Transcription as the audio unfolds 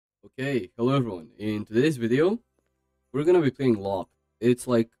Okay, hello everyone. In today's video, we're gonna be playing Lock. It's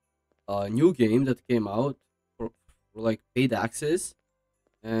like a new game that came out for like paid access.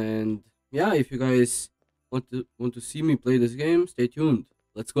 And yeah, if you guys want to see me play this game, stay tuned.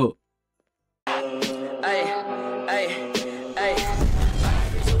 Let's go. Ay, ay, ay.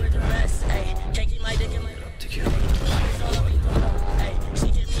 Bitch, with the rest, ay. Can't keep my dick in my. Ay,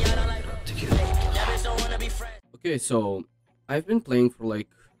 she get me out, I like. Ay, that bitch don't wanna be friends. Okay, so I've been playing for like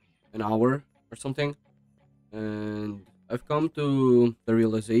an hour or something, and I've come to the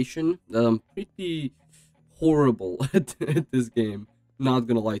realization that I'm pretty horrible at this game. Not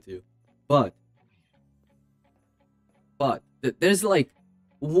gonna lie to you, but there's like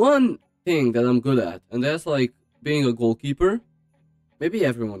one thing that I'm good at, and that's like being a goalkeeper. Maybe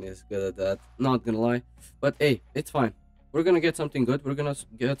everyone is good at that, not gonna lie, but hey, it's fine. We're gonna get something good. We're gonna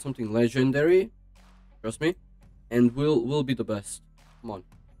get something legendary, trust me, and we'll be the best. Come on.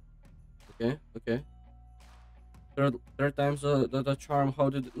 Okay, okay. Third time's the charm.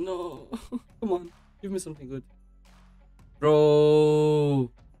 How did no? Come on, give me something good, bro.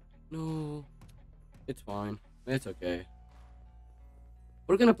 No, it's fine. It's okay.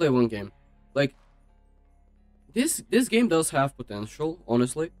 We're gonna play one game. Like this game does have potential.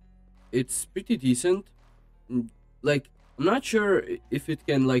 Honestly, it's pretty decent. Like I'm not sure if it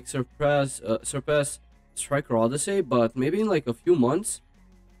can like surpass Striker Odyssey, but maybe in like a few months,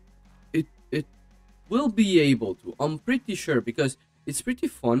 it will be able to. I'm pretty sure because it's pretty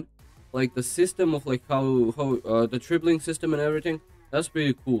fun. Like the system of like how the dribbling system and everything. That's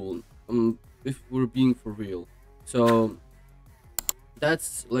pretty cool. If we're being for real, so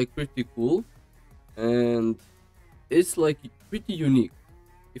that's like pretty cool, and it's like pretty unique,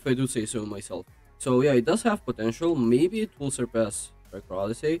 if I do say so myself. So yeah, it does have potential. Maybe it will surpass Striker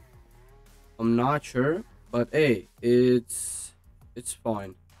Odyssey. I'm not sure, but hey, it's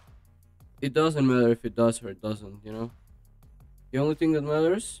fine. It doesn't matter if it does or it doesn't. You know, the only thing that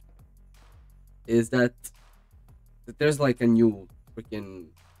matters is that there's like a new freaking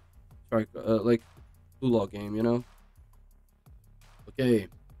like two-log game. You know. Okay,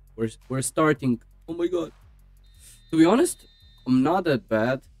 we're starting. Oh my god. To be honest, I'm not that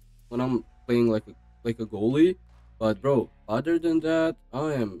bad when I'm playing like a goalie, but bro, other than that,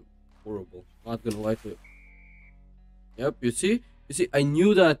 I am horrible. Not gonna lie to you. Yep, you see, I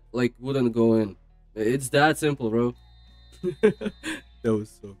knew that like wouldn't go in. It's that simple, bro. That was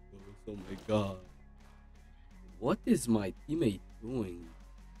so close. Oh my god. What is my teammate doing?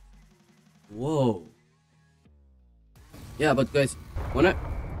 Whoa. Yeah, but guys, when I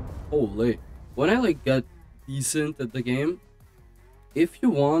holy when I like get decent at the game, if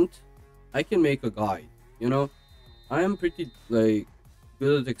you want, I can make a guide. You know, I am pretty like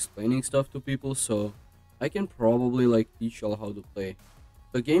good at explaining stuff to people, so I can probably like teach y'all how to play.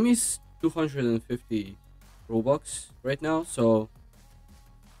 The game is 250 robux right now, so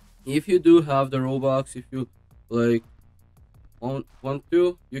if you do have the robux, if you like want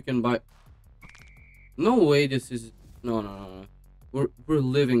to, you can buy. No way, this is no. We're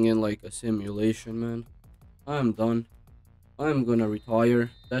living in like a simulation, man. I'm done. I'm gonna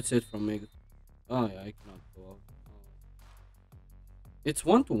retire. That's it from me. Oh yeah, I cannot go out. Oh. It's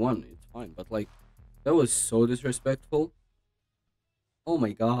 1-1. It's fine, but like that was so disrespectful. Oh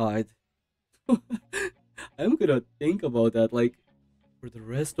my god. I'm gonna think about that like for the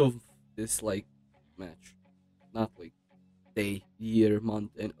rest of this like match, not like day, year,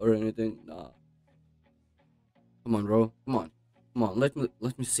 month, and or anything. Nah. Come on, bro. Come on. Come on. Let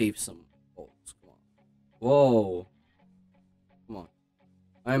me save some balls. Come on. Whoa. Come on.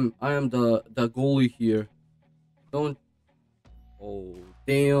 I am the goalie here. Don't. Oh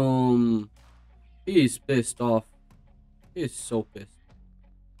damn. He is pissed off. He is so pissed.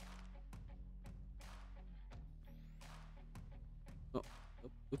 No.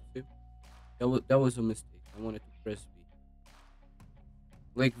 Oopsie. That was a mistake. I wanted to press V.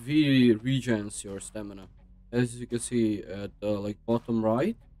 Like V regens your stamina. As you can see at the like bottom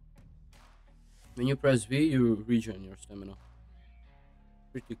right. When you press V, you regen your stamina.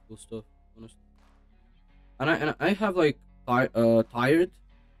 Pretty cool stuff, honestly. And I have like tired,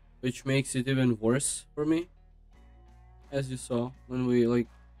 which makes it even worse for me. As you saw when we like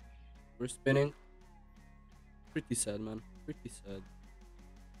were spinning. Pretty sad, man. Pretty sad.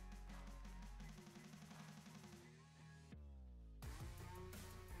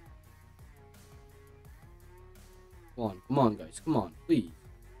 Come on, guys. Come on, please.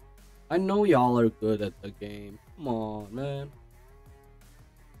 I know y'all are good at the game. Come on, man.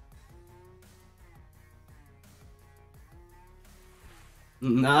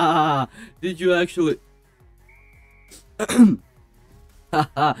 Nah, did you actually?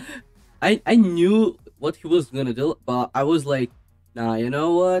 I knew what he was gonna do, but I was like, nah, you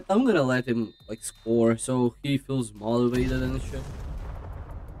know what? I'm gonna let him like score so he feels motivated and shit.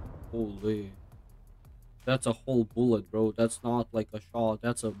 Holy, that's a whole bullet, bro. That's not like a shot.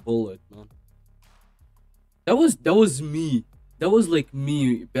 That's a bullet, man. That was me. That was like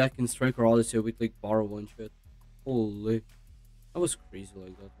me back in Striker Odyssey with like borrow and shit. Holy, that was crazy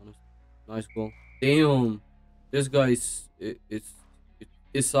like that. Honestly, nice goal. Damn, this guy's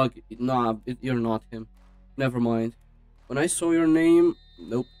it suck. Nah, you're not him. Never mind. When I saw your name,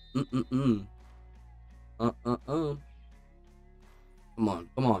 nope. Mm. Uh. Come on,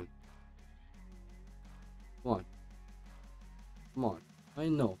 come on, come on, come on.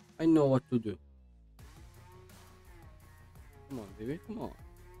 I know what to do. Come on, baby, come on.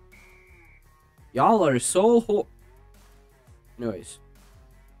 Y'all are so Anyways.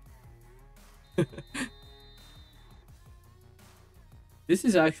 This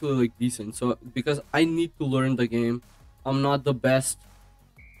is actually like decent, so because I need to learn the game. I'm not the best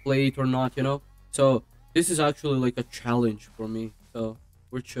play it or not, you know. So this is actually like a challenge for me. So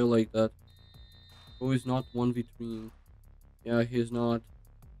we're chill like that. Oh, he's not 1v3. Yeah, he's not.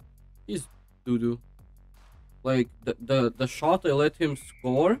 He's doo doo. Like the shot I let him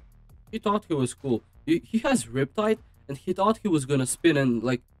score, he thought he was cool. He has Riptide, and he thought he was gonna spin, and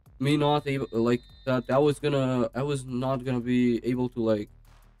like me not able, like that I was not gonna be able to like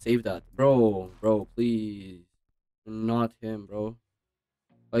save that. Bro, please. Not him, bro.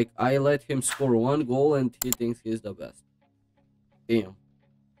 Like I let him score one goal and he thinks he's the best. Damn.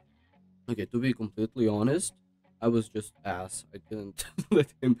 Okay, to be completely honest, I was just ass. I didn't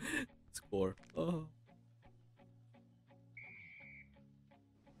let him score. Oh.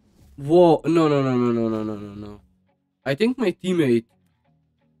 Whoa, no. I think my teammate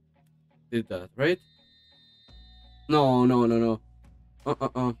did that, right? No. Uh.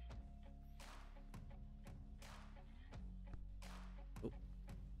 Oh.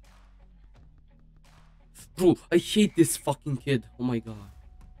 Bro, I hate this fucking kid. Oh my god.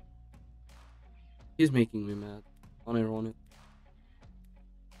 He's making me mad. Unironic.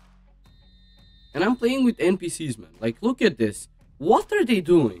 And I'm playing with NPCs, man. Like, look at this. What are they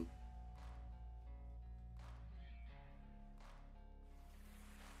doing?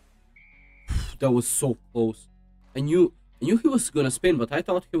 That was so close. I knew he was gonna spin, but I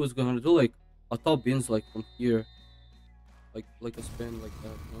thought he was gonna do like a top bins like from here. Like a spin like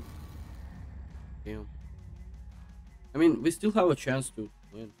that, no? Damn. I mean, we still have a chance to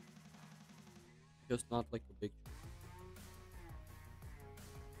win. Just not like a big chance.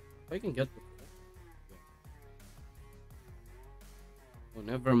 If I can get the yeah. Oh,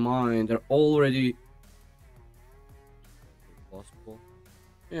 never mind. They're already lost ball.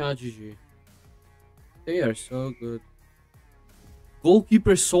 Yeah, GG. They are so good.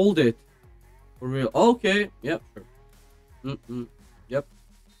 Goalkeeper sold it. For real. Okay. Yep, sure. Yep.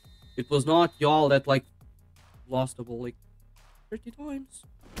 It was not y'all that like lost the ball like 30 times.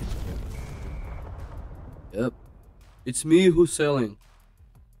 Yep. It's me who's selling.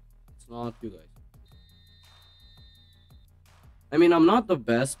 It's not you guys. I mean, I'm not the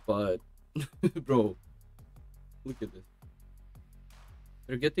best, but bro, look at this.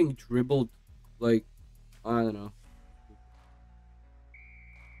 They're getting dribbled like I don't know.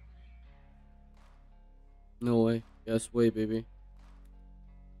 No way. Yes way, baby.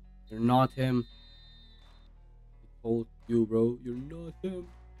 You're not him. I told you, bro. You're not him.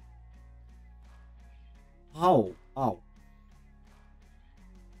 How? How?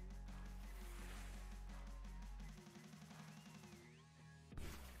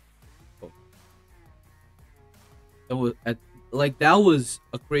 Oh. That was that was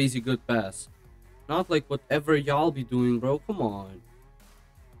a crazy good pass. Not like whatever y'all be doing, bro. Come on.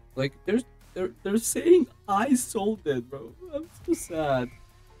 Like they're saying I sold it, bro. I'm so sad.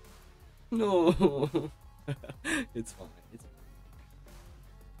 No. It's fine. It's fine.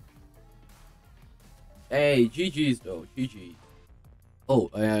 Hey, GG's though. GG. Oh,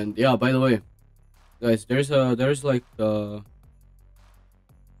 and yeah, by the way, guys, there's like a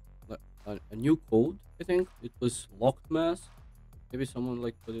new code, I think. It was locked mass. Maybe someone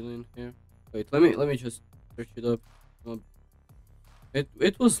like put it in here. Wait, let me just search it up.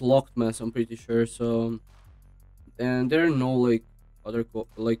 It was locked mass, I'm pretty sure. So and there are no like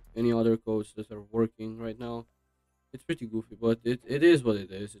like any other codes that are working right now. It's pretty goofy, but it is what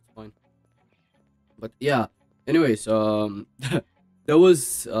it is. It's fine. But yeah. Anyways, that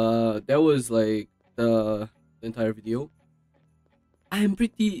was like the entire video. I'm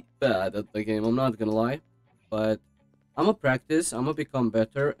pretty bad at the game. I'm not gonna lie, but I'm gonna practice. I'm gonna become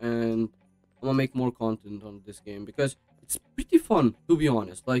better, and I'm gonna make more content on this game because it's pretty fun, to be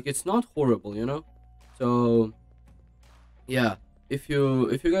honest. Like, it's not horrible, you know. So yeah, if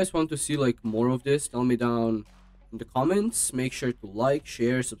you guys want to see like more of this, tell me down in the comments. Make sure to like,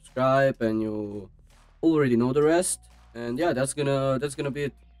 share, subscribe, and you already know the rest. And yeah, that's gonna be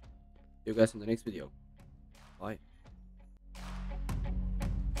it. See you guys in the next video. Bye.